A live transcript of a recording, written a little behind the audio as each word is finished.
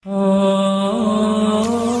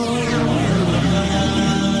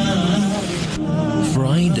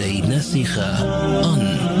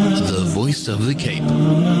of the Cape.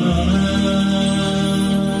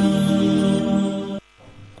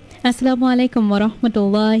 Assalamu alaikum wa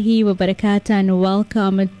rahmatullahi wa barakatuh, and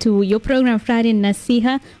welcome to your program Friday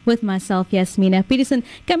Naseegah with myself Yasmina Peterson,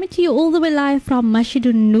 coming to you all the way live from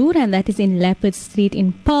Masjidun Noor, and that is in Leopard Street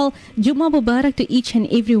in Paul. Juma Mubarak to each and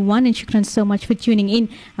every one, and shukran so much for tuning in.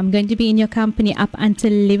 I'm going to be in your company up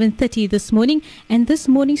until 11:30 this morning, and this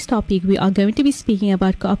morning's topic we are going to be speaking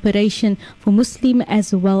about cooperation for Muslim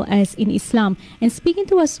as well as in Islam. And speaking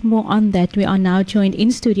to us more on that, we are now joined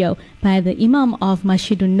in studio by the Imam of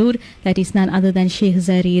Masjidun Noor, that is none other than Sheikh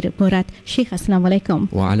Zarir Murad. Sheikh, assalamu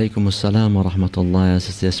alaikum. Wa alaikum assalam wa rahmatullah,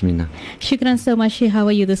 Sister Yasmina. Shukran so much, Sheikh. How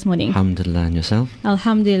are you this morning? Alhamdulillah, and yourself?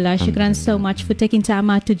 Alhamdulillah. Shukran so much for taking time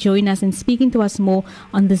out to join us and speaking to us more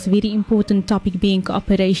on this very important topic, being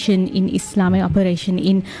cooperation in Islam and cooperation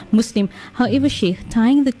in Muslim. However, Sheikh,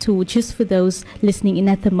 tying the two, just for those listening in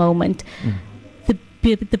at the moment,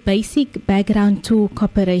 the basic background to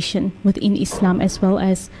cooperation within Islam as well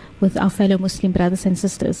as with our fellow Muslim brothers and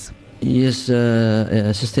sisters. Yes,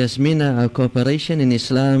 Sister Yasmina, cooperation in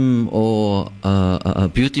Islam, or a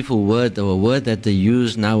beautiful word, or a word that they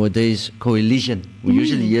use nowadays, coalition. We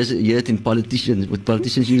usually hear it in politicians, with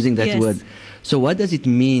politicians using that word. So what does it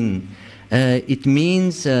mean? It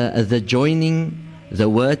means the joining, the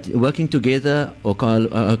working together, or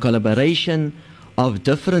collaboration of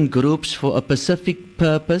different groups for a specific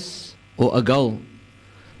purpose or a goal.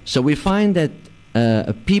 So we find that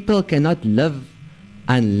people cannot live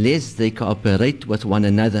unless they cooperate with one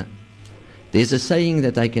another. There's a saying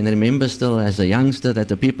that I can remember still as a youngster, that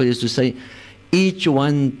the people used to say, each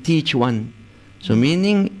one teach one. So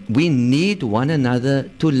meaning we need one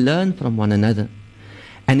another to learn from one another.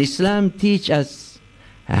 And Islam teach us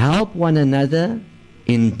help one another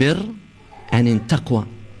in birr and in taqwa.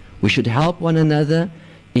 We should help one another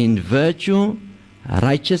in virtue,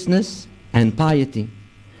 righteousness and piety.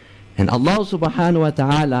 And Allah subhanahu wa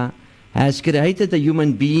ta'ala has created the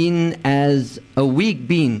human being as a weak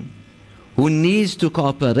being who needs to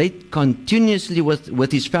cooperate continuously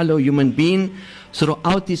with his fellow human being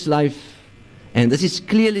throughout his life. And this is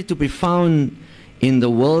clearly to be found in the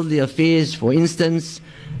worldly affairs. For instance,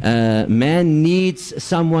 man needs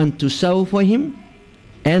someone to sow for him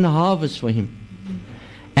and harvest for him.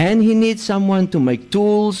 And he needs someone to make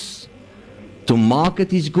tools, to market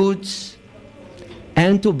his goods,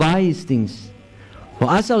 and to buy his things. For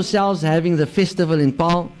us ourselves having the festival in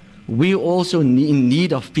Paul, we also in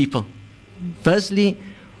need of people. Firstly,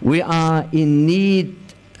 we are in need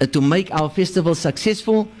to make our festival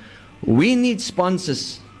successful. We need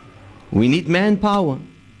sponsors. We need manpower.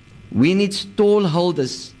 We need stall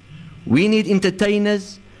holders. We need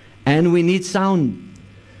entertainers. And we need sound.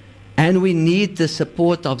 And we need the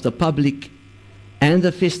support of the public and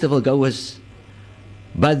the festival goers.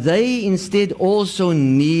 But they instead also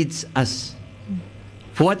need us.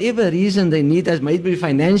 For whatever reason they need us, maybe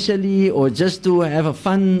financially or just to have a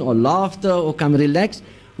fun or laughter or come relax.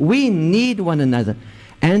 We need one another.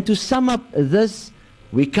 And to sum up this,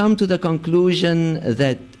 we come to the conclusion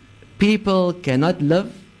that people cannot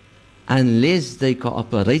live unless they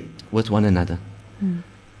cooperate with one another.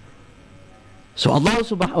 So Allah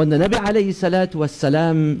subhanahu wa ta'ala, Nabi alayhi salatu was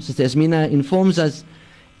salam, Sister Yasmina, informs us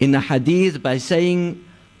in a hadith by saying,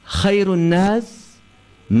 Khairun nas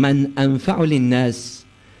man anfa'u lin-nas.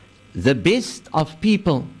 The best of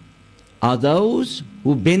people are those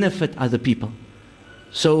who benefit other people.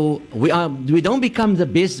 So we don't become the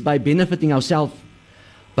best by benefiting ourselves,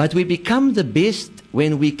 but we become the best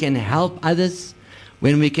when we can help others,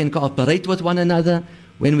 when we can cooperate with one another,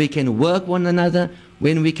 when we can work one another,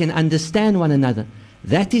 when we can understand one another.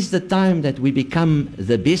 That is the time that we become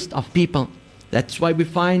the best of people. That's why we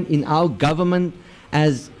find in our government,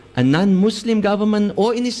 as a non-Muslim government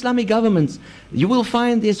or in Islamic governments, you will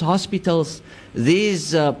find there's hospitals,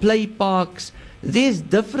 there's play parks, there's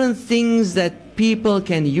different things that people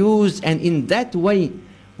can use, and in that way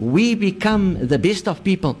we become the best of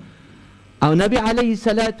people. Our Nabi alayhi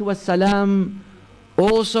salatu was salam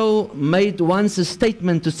also made once a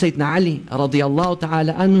statement to Sayyidina Ali radiyallahu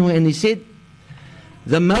ta'ala anhu, and he said,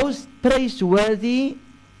 the most praiseworthy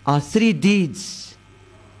are three deeds.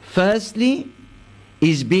 Firstly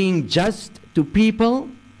is being just to people,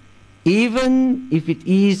 even if it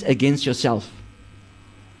is against yourself.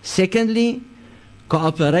 Secondly,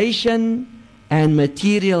 cooperation and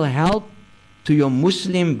material help to your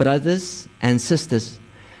Muslim brothers and sisters.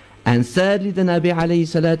 And thirdly, the Nabi alayhi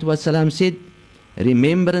salatu wasalam said,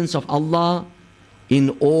 remembrance of Allah in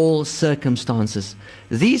all circumstances.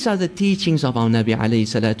 These are the teachings of our Nabi alayhi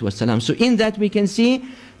salatu wasalam. So in that we can see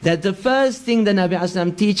that the first thing the Nabi alayhi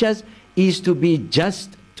salam teaches is to be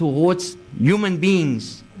just towards human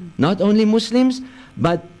beings, not only Muslims,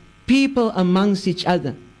 but people amongst each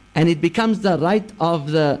other. And it becomes the right of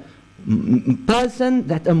the person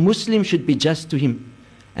that a Muslim should be just to him.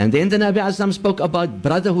 And then the Nabi Aslam spoke about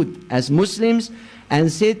brotherhood as Muslims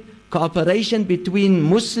and said cooperation between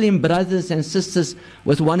Muslim brothers and sisters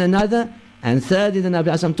with one another. And thirdly, the Nabi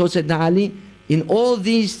Aslam told Sayyidina Ali, in all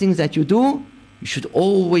these things that you do, you should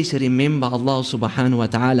always remember Allah subhanahu wa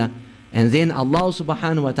ta'ala. And then Allah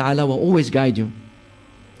subhanahu wa ta'ala will always guide you.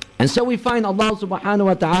 And so we find Allah subhanahu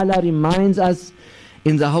wa ta'ala reminds us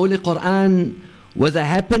in the Holy Quran with the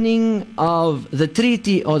happening of the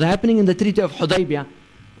treaty, or the happening in the Treaty of Hudaybiyah.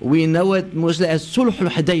 We know it mostly as Sulh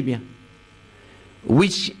al-Hudaybiyah,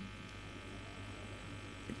 which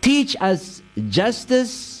teach us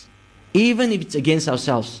justice even if it's against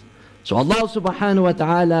ourselves. So Allah subhanahu wa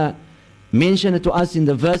ta'ala mentioned it to us in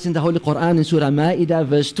the verse in the Holy Quran in Surah Ma'idah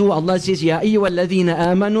verse 2. Allah says, Ya ayyuha alladhina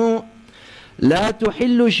amanu la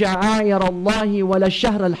tuhillu sha'air Allahi wala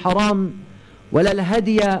ash-shahr al-haram ولا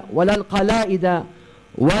الهدي ولا القلائد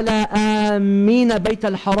ولا آمين بيت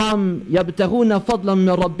الحرام يبتغون فضلا من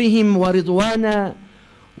ربهم ورضوانا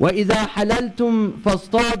وإذا حللتم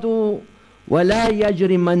فاصطادوا ولا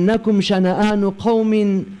يجرمنكم شنآن قوم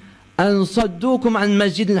أن صدوكم عن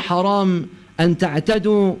مسجد الحرام أن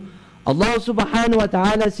تعتدوا. Allah subhanahu wa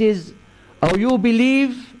ta'ala says, oh, you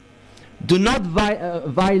believe, do not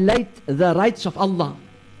violate the rights of Allah,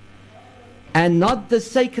 and not the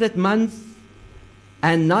sacred months,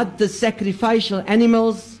 and not the sacrificial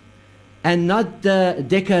animals, and not the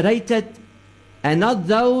decorated, and not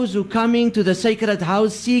those who coming to the sacred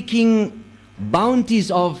house seeking bounties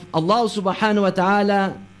of Allah subhanahu wa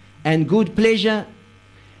ta'ala and good pleasure.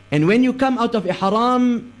 And when you come out of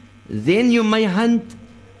ihram, then you may hunt,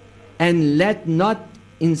 and let not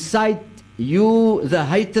incite you the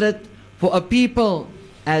hatred for a people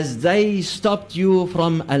as they stopped you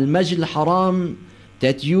from al-Masjid al-Haram,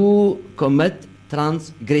 that you commit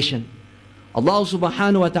transgression. Allah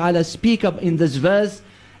subhanahu wa ta'ala speak up in this verse,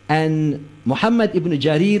 and Muhammad ibn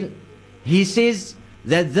Jarir, he says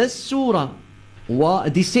that this surah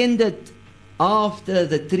descended after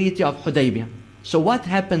the Treaty of Hudaybiyah. So what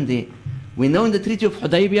happened there? We know in the Treaty of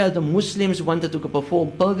Hudaybiyah, the Muslims wanted to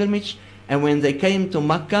perform pilgrimage, and when they came to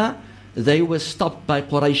Makkah, they were stopped by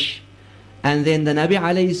Quraysh. And then the Nabi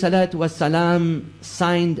alayhi salatu wasalam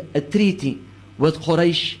signed a treaty with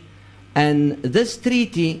Quraysh. And this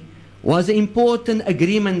treaty was an important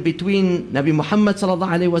agreement between Nabi Muhammad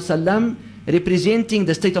sallallahu alayhi wasallam, representing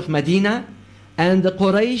the state of Medina, and the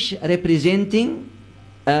Quraysh representing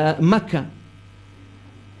Mecca.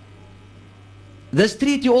 This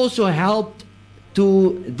treaty also helped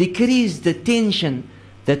to decrease the tension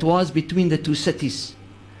that was between the two cities.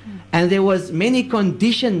 And there was many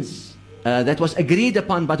conditions that was agreed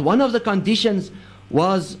upon, but one of the conditions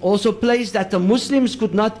was also placed that the Muslims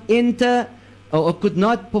could not enter or could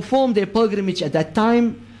not perform their pilgrimage at that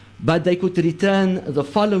time, but they could return the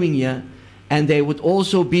following year, and there would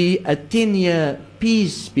also be a 10-year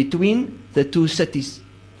peace between the two cities.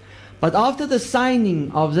 But after the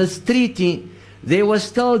signing of this treaty, there was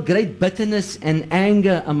still great bitterness and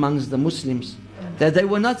anger amongst the Muslims, that they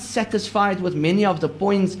were not satisfied with many of the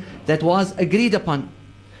points that was agreed upon,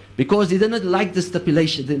 because they didn't like the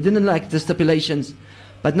stipulation, they didn't like the stipulations.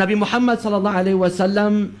 But Nabi Muhammad sallallahu alaihi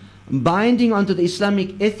wasallam, binding onto the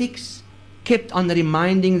Islamic ethics, kept on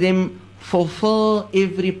reminding them, fulfill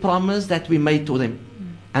every promise that we made to them.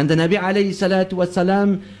 And the Nabi alayhi salatu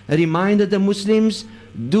wasalam reminded the Muslims,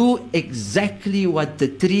 do exactly what the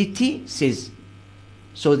treaty says.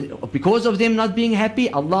 So because of them not being happy,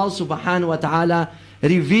 Allah subhanahu wa ta'ala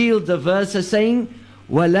revealed the verse saying,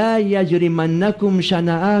 وَلَا يَجْرِمَنَّكُمْ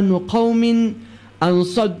شَنَآنُ قَوْمٍ أَنْ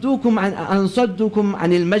صَدُّكُمْ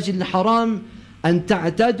عَنِ الْمَسْجِدِ الْحَرَامِ أَنْ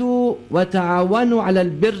تَعْتَدُوا وَتَعَاوَنُوا عَلَى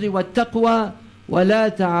الْبِرِّ وَالتَّقْوَى وَلَا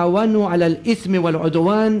تَعَاوَنُوا عَلَى الْإِثْمِ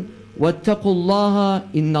وَالْعُدْوَانِ وَاتَّقُوا اللَّهَ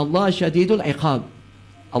إِنَّ اللَّهَ شَدِيدُ الْعِقَابِ.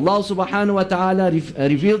 Allah subhanahu wa ta'ala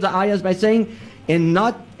revealed the ayahs by saying, and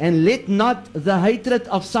let not the hatred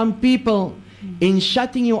of some people in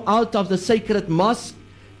shutting you out of the sacred mosque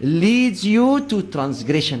leads you to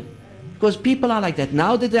transgression. Because people are like that.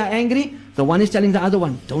 Now that they are angry, the one is telling the other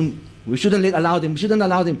one, we shouldn't allow them, we shouldn't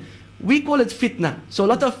allow them. We call it fitna. So a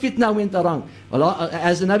lot of fitna went around.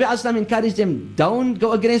 As the Nabi Aslam encouraged them, don't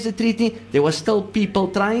go against the treaty, there were still people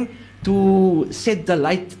trying to set the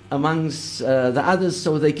light amongst the others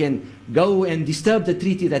so they can go and disturb the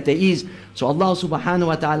treaty that there is. So Allah subhanahu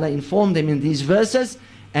wa ta'ala informed them in these verses,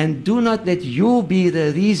 and do not let you be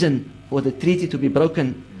the reason for the treaty to be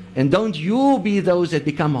broken. And don't you be those that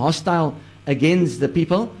become hostile against the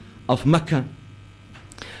people of Mecca.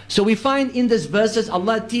 So we find in these verses,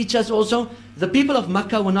 Allah teaches us also, the people of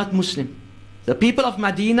Makkah were not Muslim. The people of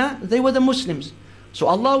Medina, they were the Muslims. So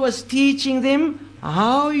Allah was teaching them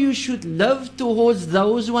how you should live towards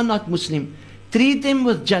those who are not Muslim. Treat them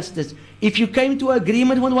with justice. If you came to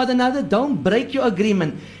agreement with one another, don't break your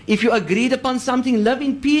agreement. If you agreed upon something, live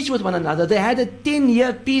in peace with one another. They had a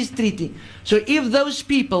 10-year peace treaty. So if those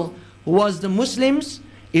people who was the Muslims,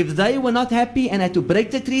 if they were not happy and had to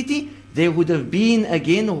break the treaty, there would have been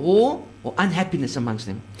again war or unhappiness amongst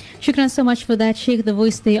them. Shukran so much for that, Sheikh. The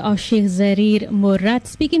voice there of Sheikh Zarir Murad,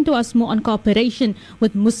 speaking to us more on cooperation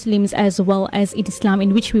with Muslims as well as in Islam,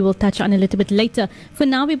 in which we will touch on a little bit later. For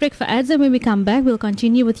now, we break for ads, and when we come back, we'll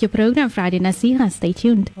continue with your program, Friday Naseegah. Stay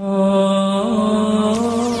tuned.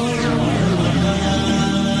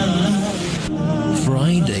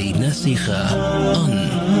 Friday Naseegah on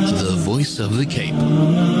The Voice of the Cape.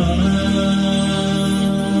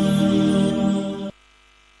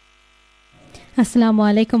 Assalamu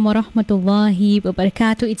alaikum wa rahmatullahi wa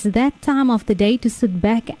barakatuh. It's that time of the day to sit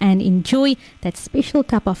back and enjoy that special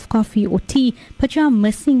cup of coffee or tea, but you are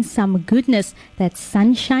missing some goodness, that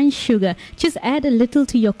sunshine sugar. Just add a little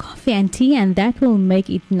to your coffee and tea and that will make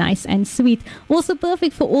it nice and sweet. Also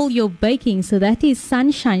perfect for all your baking. So that is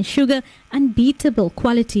sunshine sugar, unbeatable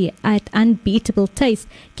quality at unbeatable taste.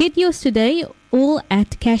 Get yours today, all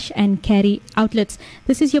at Cash and Carry outlets.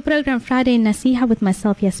 This is your program Friday Naseegah with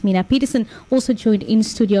myself, Yasmina Peterson, also joined in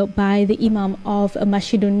studio by the Imam of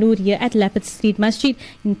Masjidun Noor here at Lapid Street Masjid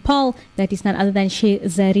in Paul. That is none other than Sheikh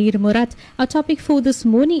Zarir Murad. Our topic for this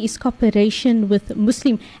morning is cooperation with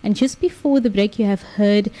Muslim. And just before the break, you have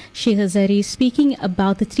heard Sheikh Zarir speaking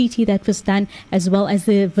about the treaty that was done, as well as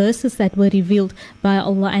the verses that were revealed by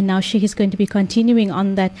Allah. And now Sheikh is going to be continuing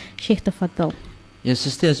on that. Sheikh, tafaddal. Yes,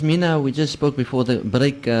 Sister Yasmina, we just spoke before the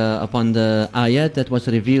break upon the ayat that was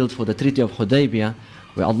revealed for the Treaty of Hudaybiyah,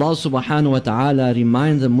 where Allah subhanahu wa ta'ala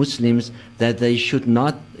reminds the Muslims that they should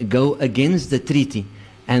not go against the treaty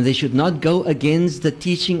and they should not go against the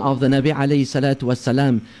teaching of the Nabi alayhi salatu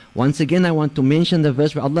wasalam. Once again, I want to mention the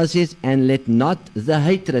verse where Allah says, and let not the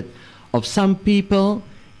hatred of some people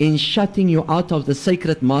in shutting you out of the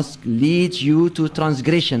sacred mosque lead you to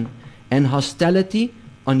transgression and hostility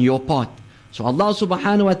on your part. So Allah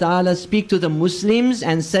subhanahu wa ta'ala speak to the Muslims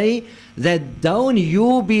and say that don't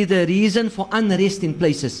you be the reason for unrest in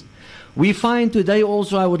places. We find today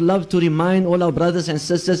also, I would love to remind all our brothers and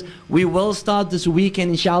sisters, we will start this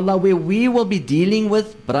weekend inshallah where we will be dealing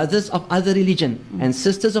with brothers of other religion and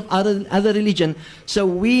sisters of other religion. So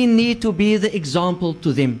we need to be the example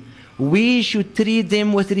to them. We should treat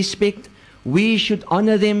them with respect. We should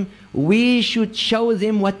honor them. We should show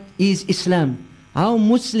them what is Islam. How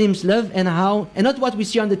Muslims live and not what we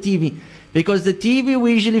see on the TV. Because the TV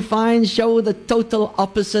we usually find show the total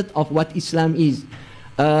opposite of what Islam is.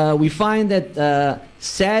 We find that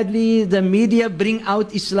sadly the media bring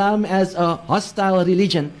out Islam as a hostile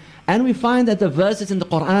religion. And we find that the verses in the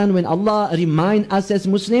Quran, when Allah remind us as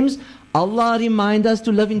Muslims, Allah remind us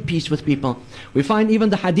to live in peace with people. We find even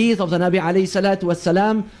the hadith of the Nabi alayhi salatu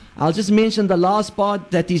wasalam. I'll just mention the last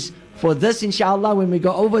part that is for this, inshallah. When we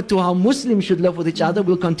go over to how Muslims should live with each other,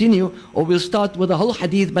 we'll continue, or we'll start with the whole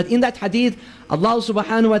hadith. But in that hadith, Allah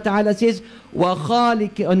subhanahu wa ta'ala says,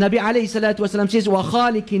 وَخَالِكِ Nabi alayhi salatu wasalam says,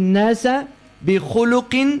 وَخَالِكِ النَّاسَ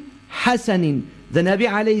بِخُلُقٍ حَسَنٍ. The Nabi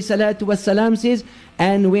alayhi salatu wasalam says,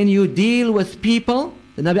 and when you deal with people,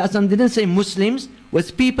 the Nabi alayhi didn't say Muslims,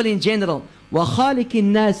 with people in general. وَخَالِكِ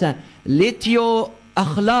النَّاسَ. Let your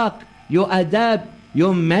akhlaq, your adab,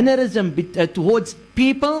 your mannerism towards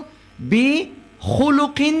people be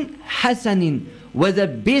khuluqin hasanin, with the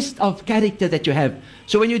best of character that you have.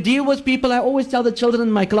 So when you deal with people, I always tell the children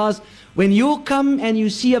in my class, when you come and you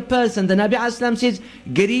see a person, the Nabi Aslam says,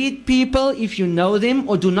 greet people if you know them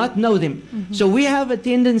or do not know them. So we have a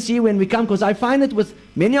tendency when we come, because I find it with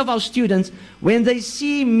many of our students, when they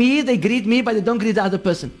see me, they greet me, but they don't greet the other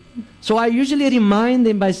person. So I usually remind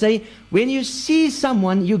them by saying, when you see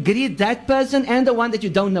someone, you greet that person and the one that you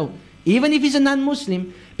don't know, even if he's a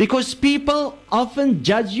non-Muslim, because people often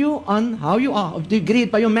judge you on how you are, you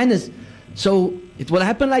greet by your manners. So it will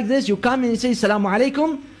happen like this: you come and you say Assalamu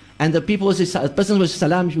alaikum, and the people will say, the person will say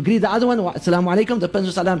salam. If you greet the other one, Assalamu alaikum, the person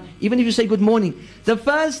will say salam. Even if you say good morning, the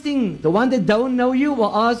first thing, the one that don't know you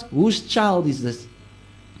will ask, whose child is this?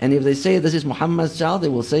 And if they say this is Muhammad's child, they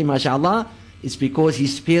will say, mashallah, it's because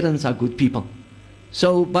his parents are good people.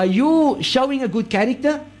 So by you showing a good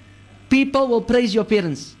character, people will praise your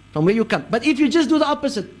parents from where you come. But if you just do the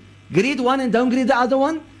opposite, greet one and don't greet the other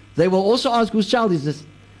one, they will also ask, whose child is this?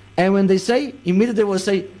 And when they say, immediately they will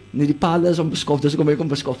say,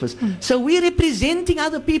 so we're representing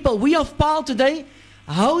other people. We of Paul today,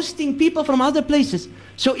 hosting people from other places.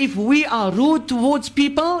 So if we are rude towards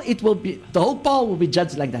people, it will be, the whole Paul will be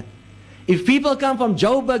judged like that. If people come from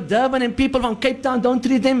Joburg, Durban, and people from Cape Town don't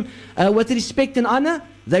treat them with respect and honor,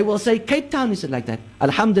 they will say Cape Town is like that.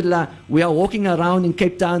 Alhamdulillah, we are walking around in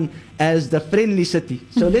Cape Town as the friendly city.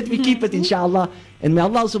 So let me keep it, inshallah. And may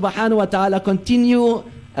Allah subhanahu wa ta'ala continue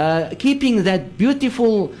keeping that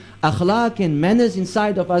beautiful akhlaq and manners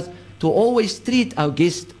inside of us to always treat our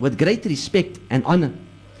guests with great respect and honor.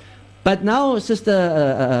 But now,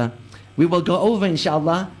 sister, we will go over,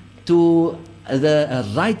 inshallah, to the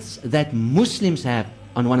rights that Muslims have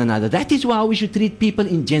on one another. That is how we should treat people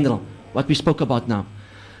in general, what we spoke about now.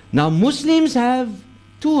 Now, Muslims have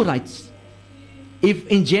two rights. If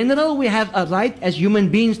in general we have a right as human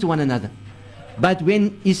beings to one another. But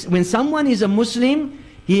when someone is a Muslim,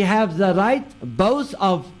 he has the right both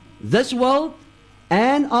of this world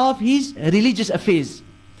and of his religious affairs.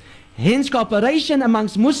 Hence, cooperation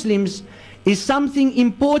amongst Muslims is something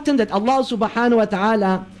important that Allah subhanahu wa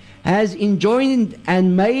ta'ala has enjoined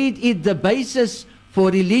and made it the basis for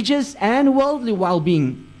religious and worldly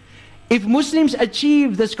well-being. If Muslims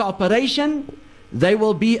achieve this cooperation, they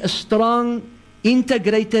will be a strong,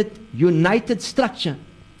 integrated, united structure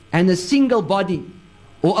and a single body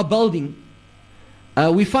or a building.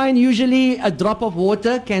 We find usually a drop of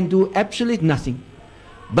water can do absolutely nothing.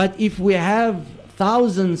 But if we have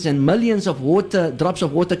thousands and millions of drops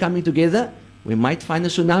of water coming together, we might find a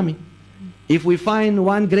tsunami. If we find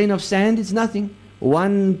one grain of sand, it's nothing.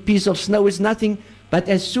 One piece of snow is nothing. But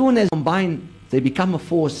as soon as combined, they become a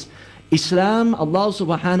force. Islam, Allah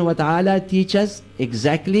subhanahu wa ta'ala teaches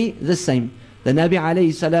exactly the same. The Nabi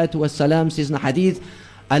alayhi salatu wasalam says in a hadith,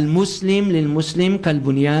 Al-Muslim lil-Muslim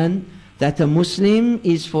kal-bunyan, that a Muslim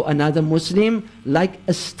is for another Muslim like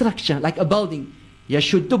a structure, like a building.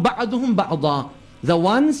 يَشُدُّ بَعْضُهُمْ بَعْضًا. The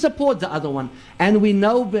one support the other one. And we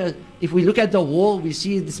know, if we look at the wall, we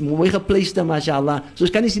see this mooi gepleiste, mashallah. So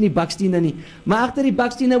ons kan nie sien die bakstene nie. Maar agter die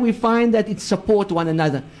bakstene we find that it support one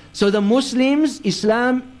another. So the Muslims,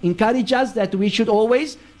 Islam encourages us that we should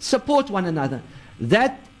always support one another.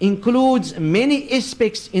 That includes many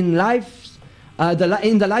aspects in life,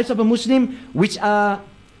 in the lives of a Muslim, which are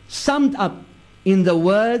summed up in the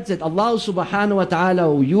words that Allah subhanahu wa ta'ala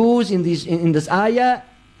will use in this ayah,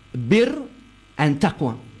 bir and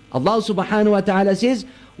taqwa. Allah subhanahu wa ta'ala says,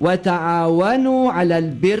 وَتَعَاوَنُوا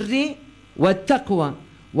عَلَى الْبِرِّ وَالتَّقْوَى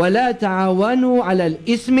وَلَا تَعَاوَنُوا عَلَى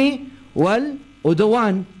الْإِثْمِ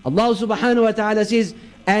وَالْعُدْوَانِ. Allah subhanahu wa ta'ala says,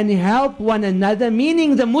 and help one another,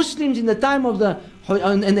 meaning the Muslims in the time of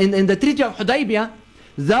in the Treaty of Hudaybiyah,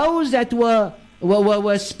 those that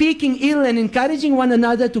were speaking ill and encouraging one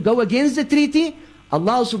another to go against the treaty,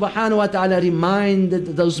 Allah subhanahu wa ta'ala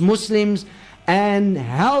reminded those Muslims and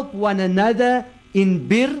help one another in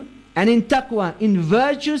bir and in taqwa, in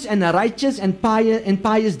virtues and righteous and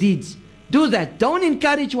pious deeds. Do that. Don't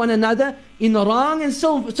encourage one another in wrong and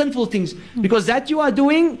sinful things. Because that you are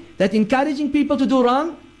doing, that encouraging people to do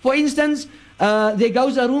wrong. For instance, there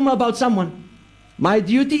goes a rumor about someone. My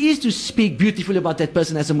duty is to speak beautifully about that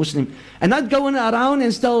person as a Muslim. And not going around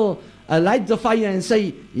and still light the fire and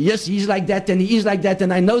say, yes, he's like that and he is like that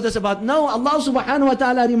and I know this about. No, Allah subhanahu wa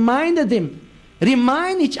ta'ala reminded them.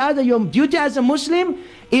 Remind each other, your duty as a Muslim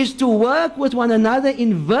is to work with one another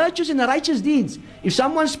in virtues and righteous deeds. If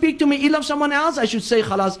someone speaks to me ill of someone else, I should say,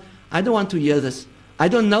 khalas, I don't want to hear this. I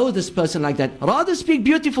don't know this person like that. Rather speak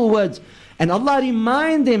beautiful words. And Allah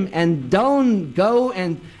remind them and don't go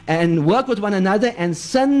and work with one another and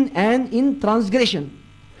sin and in transgression.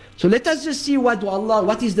 So let us just see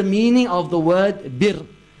what is the meaning of the word bir.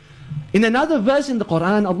 In another verse in the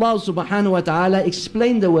Quran, Allah subhanahu wa ta'ala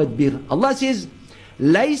explained the word bir. Allah says,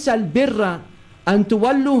 لَيْسَ الْبِرَّ أَن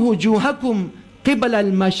تُوَلُّوا وُجُوهَكُمْ قِبَلَ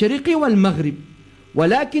الْمَشْرِقِ وَالْمَغْرِبِ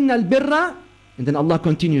وَلَكِنَّ الْبِرَّ. And then Allah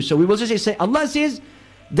continues. So we will just say, Allah says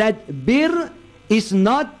that bir is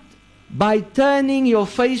not by turning your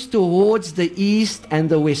face towards the east and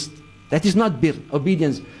the west. That is not bir,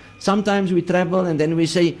 obedience. Sometimes we travel and then we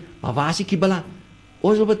say, maar waar is die kibla?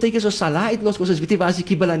 Ons wil beteken so salah uitlos, ons weet nie waar is die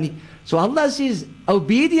kibla nie. So Allah says,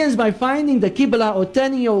 obedience by finding the kibla or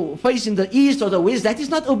turning your face in the east or the west, that is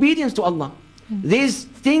not obedience to Allah. There's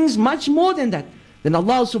things much more than that. Then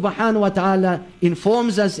Allah subhanahu wa ta'ala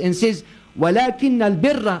informs us and says, وَلَكِنَّ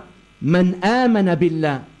الْبِرَّ مَنْ آمَنَ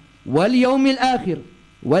بِاللَّهِ وَالْيَوْمِ الْآخِرِ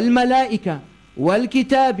وَالْمَلَائِكَةِ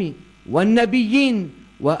وَالْكِتَابِ وَالنَّبِيِّينَ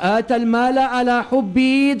وَآتَى الْمَالَ عَلَى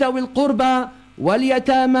حُبِّهِ ذَوِي الْقُرْبَى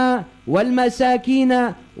وَالْيَتَامَى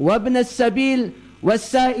وَالْمَسَاكِينَ وَابْنَ السَّبِيلِ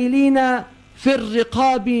وَالسَّائِلِينَ فِي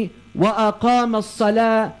الرِّقَابِ وَأَقَامَ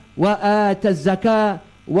الصَّلَاةَ وَآتَى الزَّكَاةَ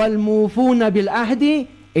وَالْمُوفُونَ بِالْعَهْدِ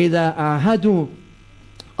إِذَا عَاهَدُوا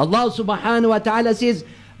Allah subhanahu wa ta'ala says,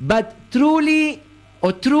 but truly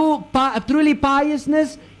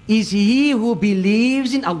piousness is he who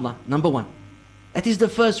believes in Allah. Number one. That is the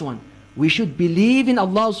first one. We should believe in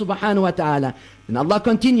Allah subhanahu wa ta'ala. And Allah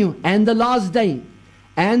continue, and the last day,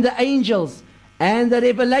 and the angels, and the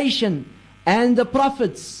revelation, and the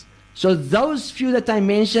prophets. So those few that I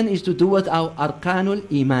mentioned is to do with our arkanul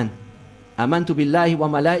iman. Amantu billahi wa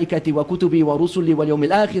malaikati wa kutubi wa rusuli wal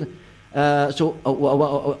yawmil akhir.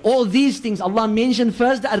 All these things Allah mentioned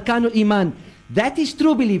first, the arkanul iman. That is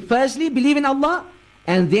true belief. Firstly, believe in Allah,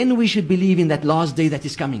 and then we should believe in that last day that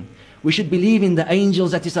is coming. We should believe in the angels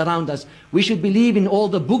that is around us. We should believe in all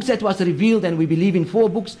the books that was revealed, and we believe in 4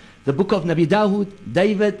 books. The book of Nabi Dawood,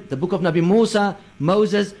 David, the book of Nabi Musa,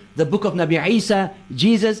 Moses, the book of Nabi Isa,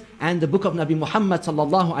 Jesus, and the book of Nabi Muhammad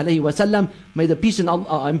sallallahu alayhi wa sallam. May the peace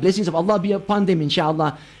and blessings of Allah be upon them,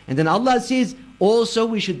 inshallah. And then Allah says, also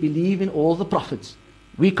we should believe in all the prophets.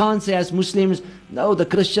 We can't say as Muslims, no, the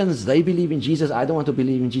Christians, they believe in Jesus. I don't want to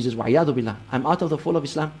believe in Jesus. Wa'iyadu billah. I'm out of the fold of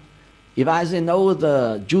Islam. If I say, no,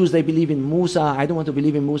 the Jews, they believe in Musa, I don't want to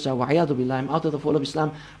believe in Musa, wa'iyadu billah, I'm out of the fold of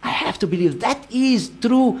Islam. I have to believe. That is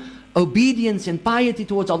true obedience and piety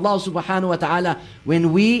towards Allah subhanahu wa ta'ala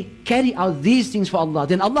when we carry out these things for Allah.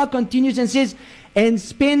 Then Allah continues and says, and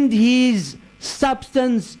spend his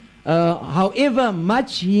substance, however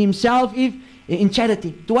much he himself is, in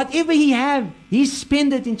charity. To whatever he have, he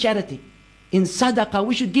spend it in charity. In sadaqah,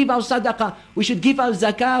 we should give our sadaqah, we should give our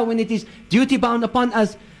zakah when it is duty bound upon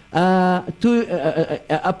us.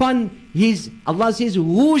 Upon his, Allah says,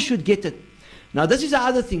 who should get it? Now this is the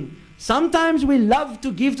other thing. Sometimes we love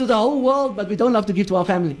to give to the whole world, but we don't love to give to our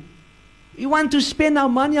family. We want to spend our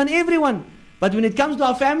money on everyone, but when it comes to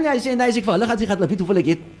our family, I say,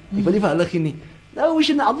 no, we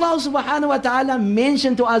shouldn't. Allah subhanahu wa ta'ala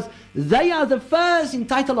mentioned to us, they are the first in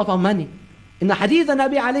title of our money. In the hadith, the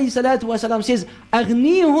Nabi alayhi salatu wa salam says,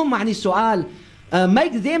 أغنيهم عن السؤال.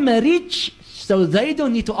 Make them rich so they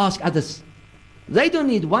don't need to ask others. They don't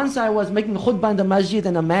need. Once I was making khutbah in the masjid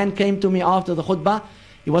and a man came to me after the khutbah.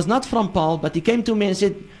 He was not from Paul, but he came to me and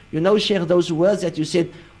said, you know, Sheikh, those words that you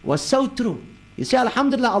said was so true. He said,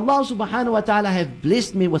 Alhamdulillah, Allah subhanahu wa ta'ala have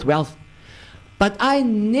blessed me with wealth. But I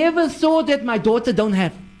never thought that my daughter don't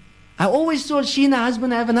have. I always thought she and her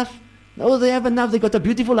husband have enough. No, they have enough. They got a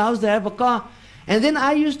beautiful house. They have a car. And then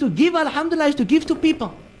I used to give, Alhamdulillah, I used to give to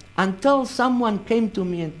people. Until someone came to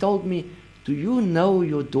me and told me, do you know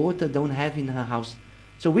your daughter don't have in her house?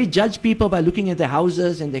 So we judge people by looking at their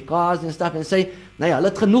houses and their cars and stuff and say,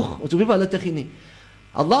 Allah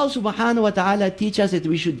subhanahu wa ta'ala teach us that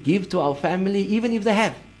we should give to our family even if they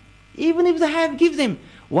have. Even if they have, give them.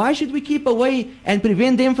 Why should we keep away and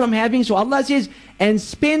prevent them from having? So Allah says, and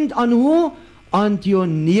spend on who? On your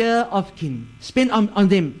near of kin. Spend on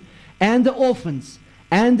them. And the orphans.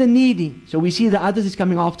 And the needy. So we see the others is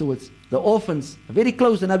coming afterwards. The orphans. Very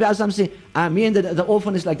close. The Nabi Azam say, I mean the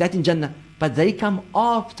orphan is like that in Jannah. But they come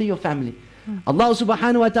after your family. Allah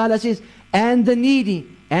subhanahu wa ta'ala says, and the needy.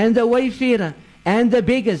 And the wayfarer. And the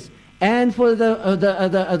beggars. And for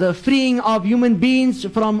the freeing of human beings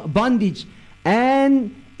from bondage.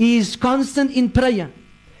 And is constant in prayer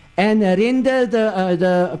and render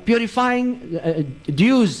the purifying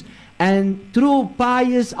dues, and true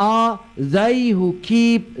pious are they who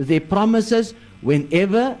keep their promises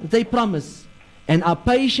whenever they promise, and are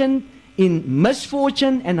patient in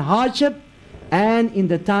misfortune and hardship, and in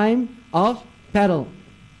the time of peril.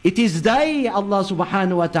 It is they, Allah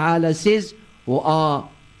subhanahu wa ta'ala says, who are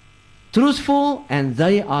truthful, and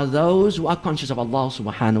they are those who are conscious of Allah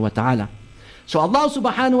subhanahu wa ta'ala. So Allah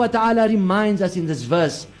subhanahu wa ta'ala reminds us in this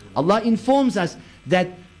verse, Allah informs us that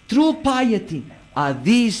true piety are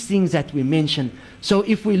these things that we mention. So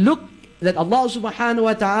if we look that Allah subhanahu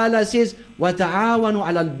wa ta'ala says, وَتَعَاوَنُوا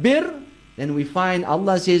عَلَى الْبِرِّ, then we find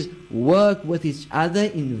Allah says, work with each other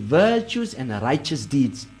in virtues and righteous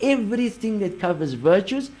deeds. Everything that covers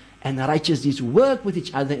virtues and righteous deeds, work with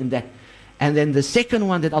each other in that. And then the second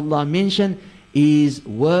one that Allah mentioned is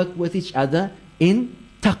work with each other in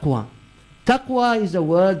taqwa. Taqwa is a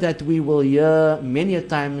word that we will hear many a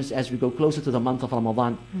times as we go closer to the month of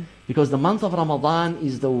Ramadan. Because the month of Ramadan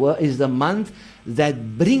is the month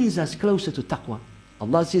that brings us closer to taqwa.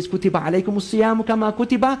 Allah says, كُتِبَ عَلَيْكُمُ الصِّيَامُ كَمَا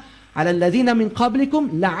كُتِبَ عَلَى الَّذِينَ مِنْ قَبْلِكُمْ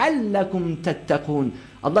لَعَلَّكُمْ تَتَّقُونَ.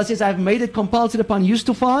 Allah says, I have made it compulsory upon you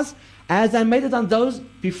to fast, as I made it on those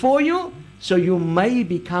before you, so you may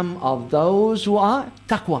become of those who are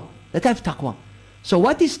taqwa, that have taqwa. So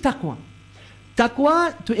what is taqwa?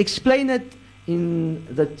 Taqwa, to explain it in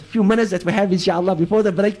the few minutes that we have, inshallah, before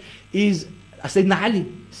the break, is Sayyidina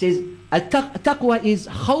Ali says, Taqwa is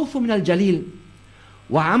khawfu min al-jalil,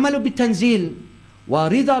 wa amalu bit-tanzil,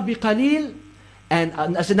 وَرِضَى بِقَلِيل. And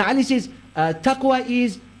Sayyidina Ali says, taqwa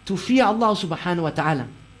is to fear Allah subhanahu wa ta'ala.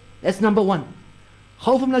 That's number one.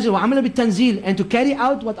 خوف من النزل وعمل بالتنزيل, and to carry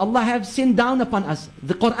out what Allah have sent down upon us,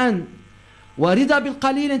 the Quran. وَرِضَى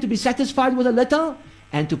بِالْقَلِيلِ, and to be satisfied with a little,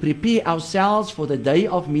 and to prepare ourselves for the day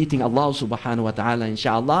of meeting Allah subhanahu wa ta'ala,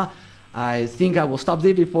 inshallah. I think I will stop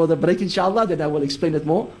there before the break, inshallah, then I will explain it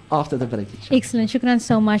more after the break, inshallah. Excellent. Shukran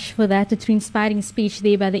so much for that. It's an inspiring speech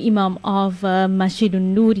there by the Imam of Masjid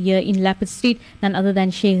Noor here in Leopard Street, none other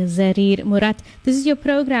than Sheikh Zarir Murat. This is your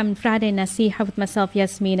program, Friday Naseegah, with myself,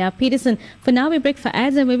 Yasmina Peterson. For now, we break for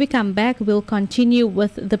ads, and when we come back, we'll continue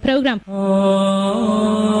with the program.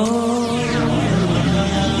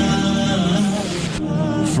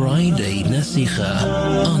 Friday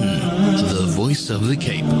Naseegah on the Voice of the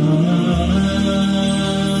Cape.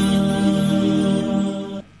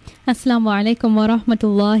 Assalamu alaikum wa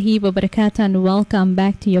rahmatullahi wa barakatuh, and welcome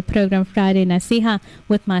back to your program Friday Naseegah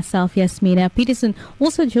with myself Yasmina Peterson,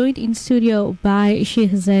 also joined in studio by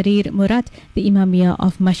Sheikh Zarir Murat, the Imamia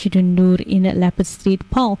of Masjid Noor in Leopard Street,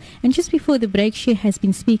 Paul. And just before the break, she has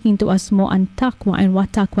been speaking to us more on taqwa and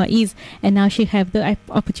what taqwa is, and now she have the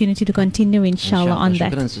opportunity to continue inshallah on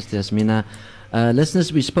that. Shukran, Sister Yasmina.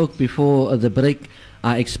 Listeners, we spoke before the break.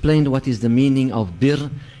 I explained what is the meaning of birr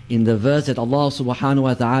in the verse that Allah subhanahu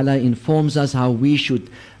wa ta'ala informs us how we should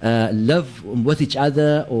live with each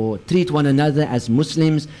other or treat one another as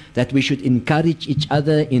Muslims, that we should encourage each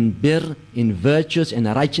other in birr, in virtuous and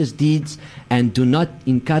righteous deeds, and do not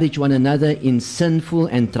encourage one another in sinful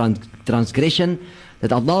and transgression.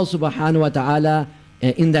 That Allah subhanahu wa ta'ala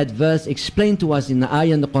in that verse explained to us in the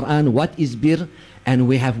ayah in the Quran what is birr. And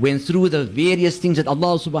we have went through the various things that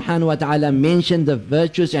Allah subhanahu wa ta'ala mentioned, the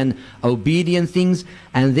virtuous and obedient things.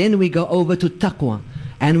 And then we go over to taqwa.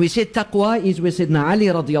 And we said taqwa is, we said Ali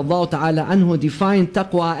radiallahu ta'ala anhu defined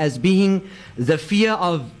taqwa as being the fear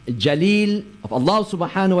of Jaleel, of Allah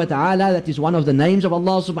subhanahu wa ta'ala. That is one of the names of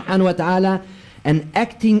Allah subhanahu wa ta'ala. And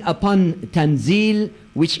acting upon tanzeel,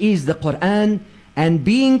 which is the Quran. And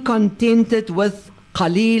being contented with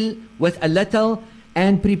qaleel, with a little,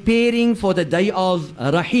 and preparing for the day of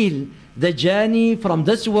Rahil, the journey from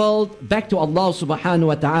this world back to Allah subhanahu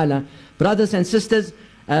wa ta'ala. Brothers and sisters,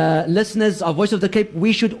 listeners of Voice of the Cape,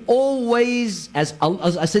 we should always, as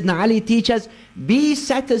Sayyidina Ali teaches, be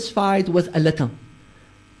satisfied with a little.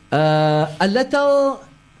 A little,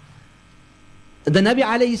 the Nabi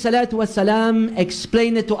alayhi salatu wasalam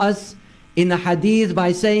explained it to us in a hadith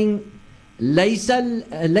by saying, لَيْسَ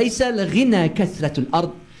الْغِنَى كَثْرَةُ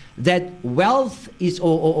الْأَرْضِ, that wealth is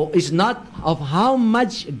is not of how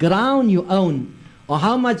much ground you own or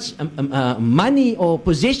how much money or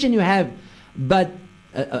possession you have, but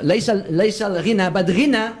ليس الغنى, but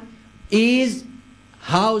ghina is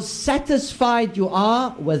how satisfied you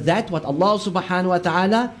are with that what Allah subhanahu wa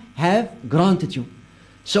ta'ala have granted you.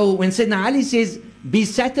 So when Sayyidina Ali says be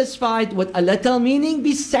satisfied with a little, meaning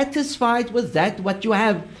be satisfied with that what you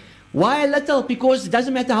have. Why a little? Because it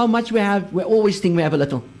doesn't matter how much we have, we always think we have a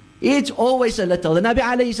little. It's always a little. The Nabi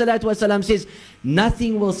alayhi salatu wasalam says,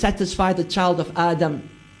 nothing will satisfy the child of Adam.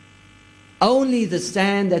 Only the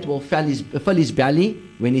sand that will fill his belly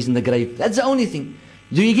when he's in the grave. That's the only thing.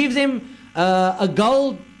 Do you give them a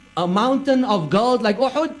mountain of gold like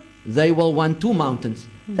Uhud? They will want 2 mountains.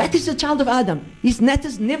 That is the child of Adam. He's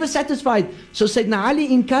never satisfied. So Sayyidina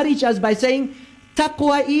Ali encouraged us by saying,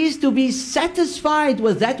 taqwa is to be satisfied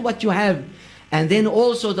with that what you have. And then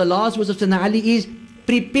also the last words of Sayyidina Ali is,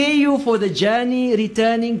 prepare you for the journey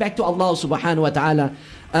returning back to Allah subhanahu wa ta'ala.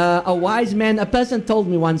 A wise man, a person told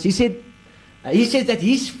me once, he said that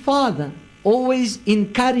his father always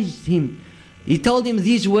encouraged him. He told him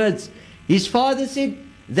these words. His father said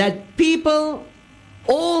that people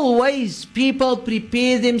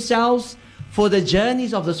prepare themselves for the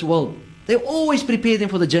journeys of this world. They always prepare them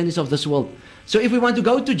for the journeys of this world. So if we want to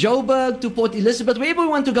go to Joburg, to Port Elizabeth, wherever we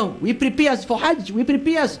want to go, we prepare us for Hajj, we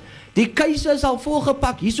prepare us. Die keiser is al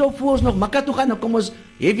volgepak, hierso voor ons nog Makkah toe gaan, dan kom ons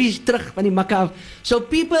heavy terug van die Makkah af. So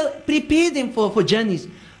people prepare them for journeys.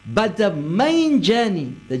 But the main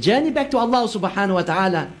journey, the journey back to Allah subhanahu wa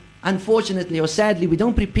ta'ala, unfortunately or sadly, we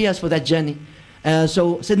don't prepare us for that journey.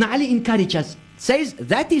 So Sayyidina Ali encourages us, says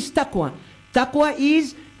that is taqwa. Taqwa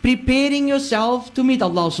is preparing yourself to meet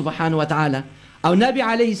Allah subhanahu wa ta'ala. Our Nabi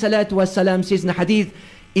alayhi salatu wasalam says in the hadith,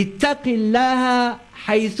 ittaqillaha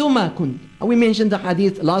haythuma kunt. We mentioned the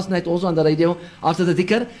hadith last night also on the radio after the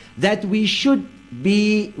dhikr, that we should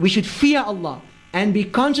fear Allah and be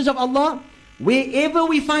conscious of Allah wherever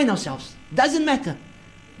we find ourselves. Doesn't matter.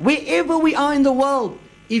 Wherever we are in the world,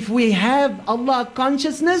 if we have Allah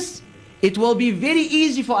consciousness, it will be very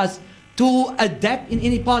easy for us to adapt in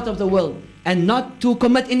any part of the world. and not to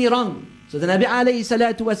commit any wrong. So the Nabi alayhi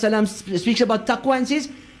salatu wasalam speaks about taqwa and says,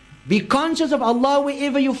 be conscious of Allah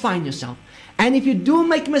wherever you find yourself. And if you do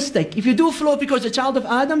make mistake, if you do flaw, because the child of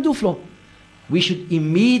Adam do flaw, we should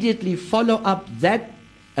immediately follow up that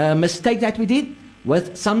mistake that we did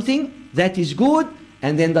with something that is good.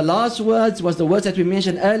 And then the last words was the words that we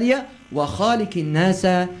mentioned earlier, وَخَالِقِ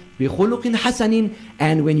النَّاسَ بِخُلُقٍ حَسَنٍ.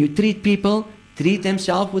 And when you treat people, treat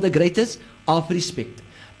themselves with the greatest of respect.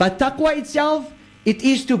 But taqwa itself, it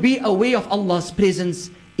is to be aware of Allah's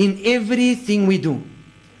presence in everything we do.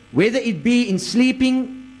 Whether it be in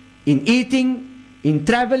sleeping, in eating, in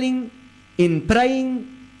traveling, in praying,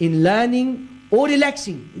 in learning, or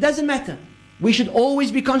relaxing. It doesn't matter. We should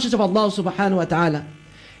always be conscious of Allah subhanahu wa ta'ala.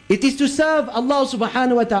 It is to serve Allah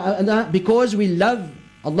subhanahu wa ta'ala because we love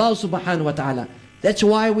Allah subhanahu wa ta'ala. That's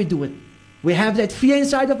why we do it. We have that fear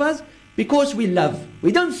inside of us because we love.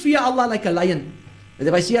 We don't fear Allah like a lion.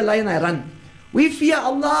 If I see a lion, I run. We fear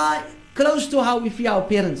Allah close to how we fear our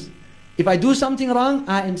parents. If I do something wrong,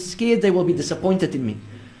 I am scared they will be disappointed in me.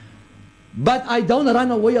 But I don't run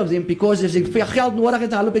away of them because if ek geld nodig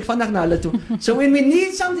het, dan loop ek vandag na hulle toe. So when we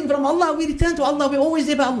need something from Allah, we return to Allah. We're always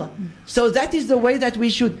there by Allah. So that is the way that we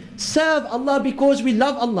should serve Allah because we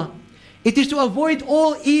love Allah. It is to avoid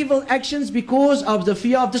all evil actions because of the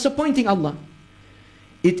fear of disappointing Allah.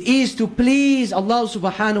 It is to please Allah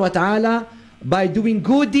subhanahu wa ta'ala by doing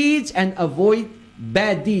good deeds and avoid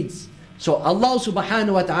bad deeds. So Allah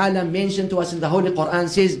subhanahu wa ta'ala mentioned to us in the Holy Quran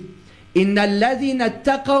says, إِنَّ الَّذِينَ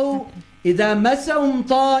اتَّقَوْا إِذَا مَسَّهُمْ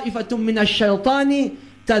طَائِفَةٌ مِّنَ الشَّيْطَانِ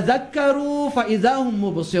تَذَكَّرُوا فَإِذَا هُمْ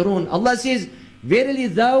مُبْصِرُونَ. Allah says, verily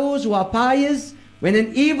those who are pious, when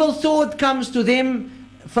an evil thought comes to them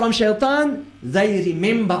from shaitan, they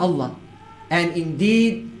remember Allah. And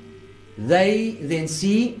indeed, they then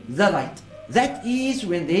see the right. That is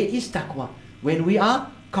when there is taqwa. When we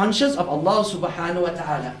are conscious of Allah subhanahu wa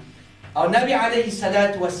ta'ala. Our Nabi alayhi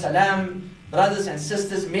salatu wasalam, brothers and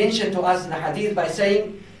sisters, mentioned to us in the hadith by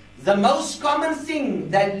saying, the most common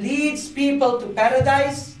thing that leads people to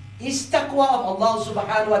paradise is taqwa of Allah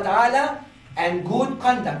subhanahu wa ta'ala and good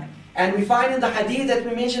conduct. And we find in the hadith that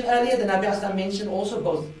we mentioned earlier, the Nabi Aslam mentioned also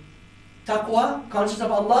both. Taqwa, conscious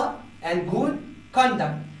of Allah, and good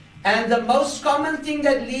conduct. And the most common thing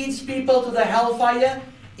that leads people to the hellfire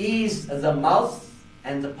is the mouth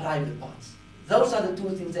and the private parts. Those are the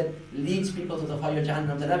two things that leads people to the fire of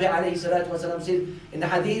Jahannam. The Nabi alayhi salatu wasalam said in the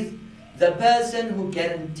hadith, the person who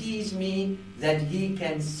guarantees me that he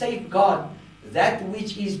can safeguard that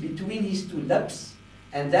which is between his two lips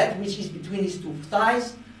and that which is between his two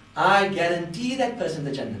thighs, I guarantee that person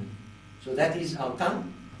the Jannah. So that is our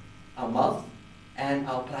tongue, our mouth, and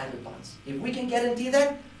our private parts. If we can guarantee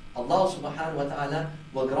that, Allah subhanahu wa ta'ala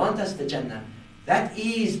will grant us the Jannah. That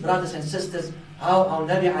is, brothers and sisters, how our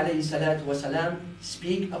Nabi alayhi salatu wasalam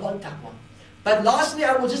speak about taqwa. But lastly,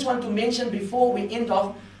 I will just want to mention before we end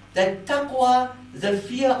off, that taqwa, the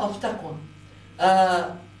fear of taqwa.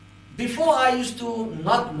 Before I used to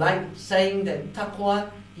not like saying that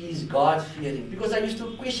taqwa is God-fearing. Because I used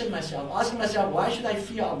to question myself, asking myself, why should I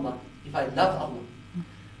fear Allah if I love Allah?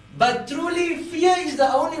 But truly, fear is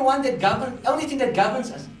the only thing that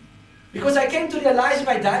governs us. Because I came to realize if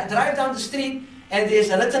I drive down the street and there's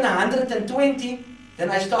written 120,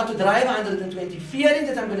 then I start to drive 120, fearing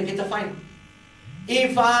that I'm going to get a fine.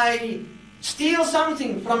 If I steal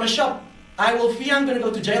something from a shop, I will fear I'm going to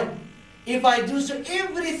go to jail. If I do so,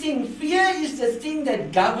 everything, fear is the thing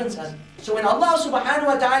that governs us. So when Allah subhanahu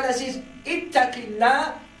wa ta'ala says,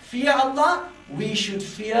 ittaqillah, fear Allah, we should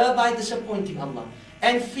fear by disappointing Allah.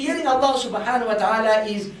 And fearing Allah subhanahu wa ta'ala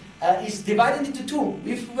is divided into two.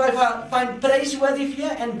 We find praiseworthy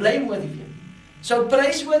fear and blameworthy fear. So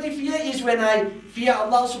praiseworthy fear is when I fear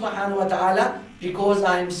Allah subhanahu wa ta'ala because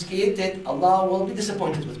I am scared that Allah will be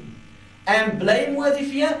disappointed with me. And blameworthy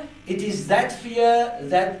fear, it is that fear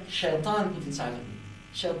that shaitan put inside of me.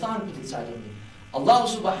 Shaitan put inside of me. Allah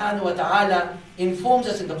subhanahu wa ta'ala informs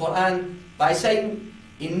us in the Quran by saying,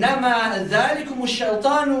 إِنَّمَا ذَلِكُمُ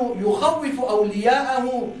الشَّيْطَانُ يُخَوِّفُ أَوْلِيَاءَهُ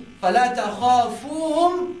فَلَا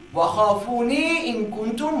تَخَافُوهُمْ وَخَافُونِي إِن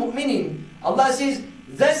كُنْتُمْ مُؤْمِنِينَ. Allah says,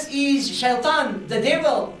 this is shaitan, the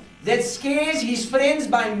devil, that scares his friends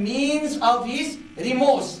by means of his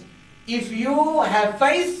remorse. If you have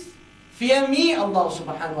faith, fear me, Allah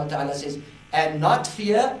subhanahu wa ta'ala says, and not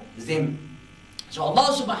fear them. So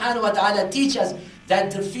Allah subhanahu wa ta'ala teaches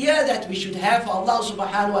that the fear that we should have for Allah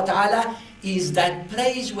subhanahu wa ta'ala is that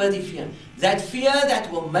praiseworthy fear. That fear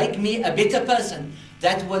that will make me a better person.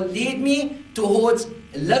 That will lead me towards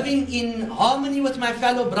living in harmony with my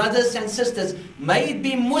fellow brothers and sisters. May it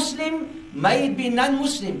be Muslim, may it be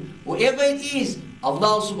non-Muslim. Whoever it is,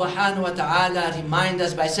 Allah subhanahu wa ta'ala reminds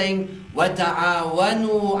us by saying,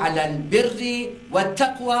 وَتَعَاوَنُوا عَلَى الْبِرِّ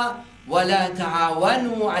وَالتَّقْوَى وَلَا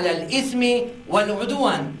تَعَاوَنُوا عَلَى الْإِثْمِ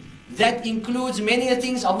وَالْعُدْوَانِ. That includes many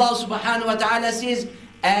things. Allah subhanahu wa ta'ala says,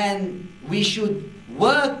 and we should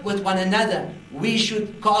work with one another. We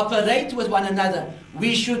should cooperate with one another.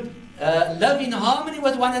 We should live in harmony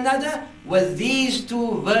with one another with these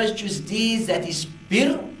two virtuous deeds, that is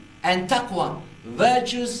bir and taqwa.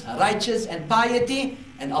 Virtues, righteous and piety.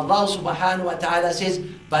 And Allah subhanahu wa ta'ala says,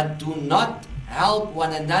 but do not help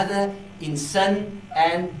one another in sin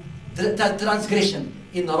and transgression,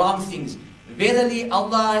 in wrong things. Verily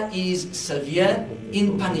Allah is severe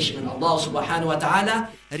in punishment. Allah subhanahu wa ta'ala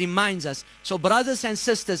reminds us. So brothers and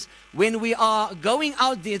sisters, when we are going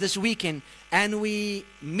out there this weekend and we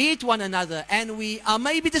meet one another and we are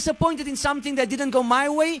maybe disappointed in something that didn't go my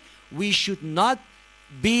way, we should not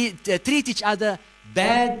treat each other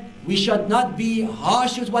bad. We should not be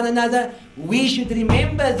harsh with one another. We should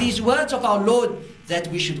remember these words of our Lord, that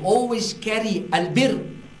we should always carry al-bir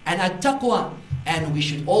and al-taqwa, and we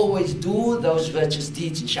should always do those virtuous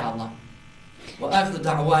deeds, inshallah.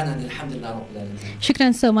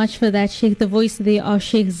 Shukran so much for that, Sheikh. The voice there of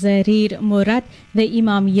Sheikh Zarir Murad, the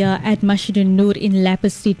Imam here at Masjidun Noor in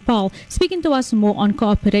Lapper Street, Paul, speaking to us more on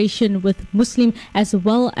cooperation with Muslim as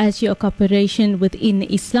well as your cooperation within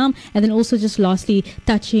Islam, and then also just lastly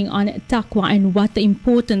touching on taqwa and what the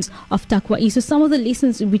importance of taqwa is. So some of the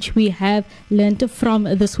lessons which we have learned from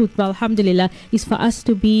this khutbah, alhamdulillah, is for us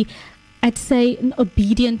to be, I'd say,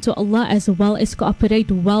 obedient to Allah as well as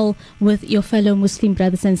cooperate well with your fellow Muslim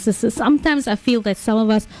brothers and sisters. Sometimes I feel that some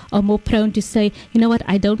of us are more prone to say, you know what,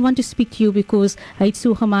 I don't want to speak to you because it's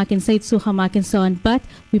suhamak and say it's suhamak and so on. But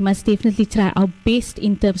we must definitely try our best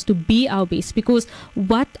in terms to be our best, because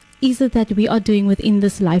what is it that we are doing within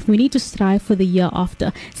this life? We need to strive for the year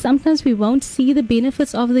after. Sometimes we won't see the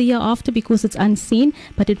benefits of the year after because it's unseen,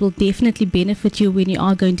 but it will definitely benefit you when you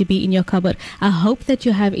are going to be in your qabr. I hope that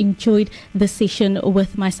you have enjoyed the session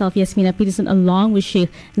with myself, Yasmina Peterson, along with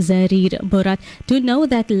Sheikh Zarir Borat. Do know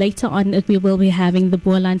that later on we will be having the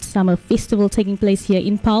Boland Summer Festival taking place here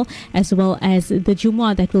in Paul, as well as the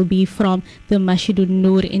Jumu'ah that will be from the Masjidun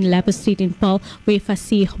Noor in Lapper Street in Paul, where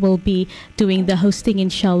Fasih will be doing the hosting,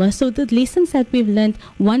 inshallah. So the lessons that we've learned,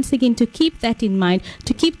 once again, to keep that in mind,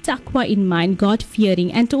 to keep taqwa in mind,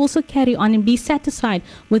 God-fearing, and to also carry on and be satisfied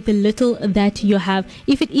with the little that you have.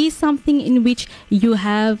 If it is something in which you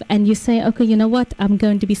have and you say, okay, you know what, I'm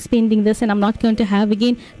going to be spending this and I'm not going to have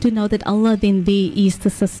again, to know that Allah then there is the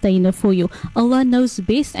sustainer for you. Allah knows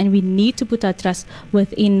best, and we need to put our trust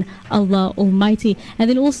within Allah Almighty. And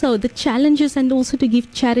then also the challenges, and also to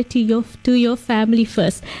give charity to your family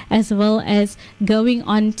first, as well as going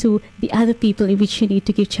on to the other people in which you need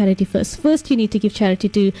to give charity first. First, you need to give charity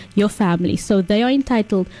to your family, so they are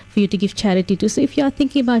entitled for you to give charity to. So if you are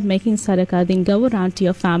thinking about making sadaqah, then go around to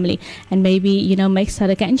your family and maybe, you know, make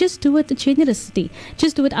sadaqah, and just do it with generosity.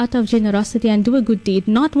 Just do it out of generosity and do a good deed,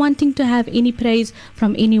 not wanting to have any praise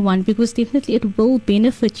from anyone, because definitely it will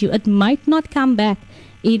benefit you. It might not come back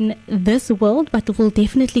in this world, but it will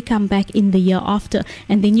definitely come back in the year after,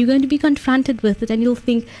 and then you're going to be confronted with it and you'll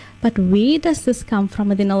think, but where does this come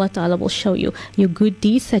from? And then Allah Ta'ala will show you your good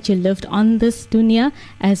deeds that you lived on this dunya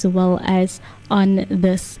as well as on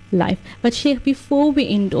this life. But Sheikh, before we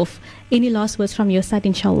end off, any last words from your side,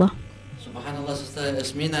 inshallah? SubhanAllah, Sister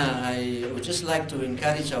Yasmina, I would just like to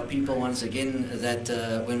encourage our people once again that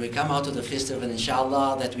when we come out of the festival,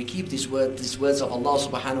 inshallah, that we keep these words of Allah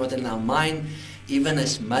subhanahu wa ta'ala in our mind, even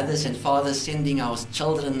as mothers and fathers sending our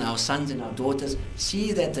children, our sons and our daughters,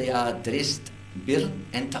 see that they are dressed bir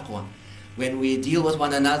and taqwa. When we deal with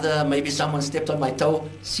one another, maybe someone stepped on my toe,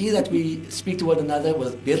 see that we speak to one another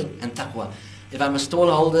with bir and taqwa. If I'm a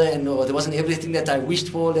stallholder and there wasn't everything that I wished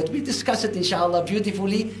for, that we discuss it, inshallah,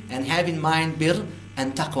 beautifully, and have in mind bir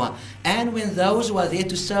and taqwa. And when those who are there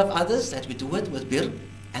to serve others, that we do it with bir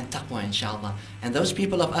and taqwa, inshallah. And those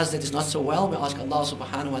people of us that is not so well, we ask Allah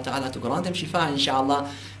subhanahu wa ta'ala to grant them shifa, inshallah.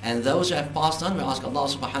 And those who have passed on, we ask Allah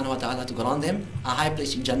subhanahu wa ta'ala to grant them a high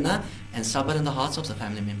place in Jannah and sabr in the hearts of the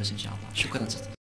family members, inshallah. Shukran.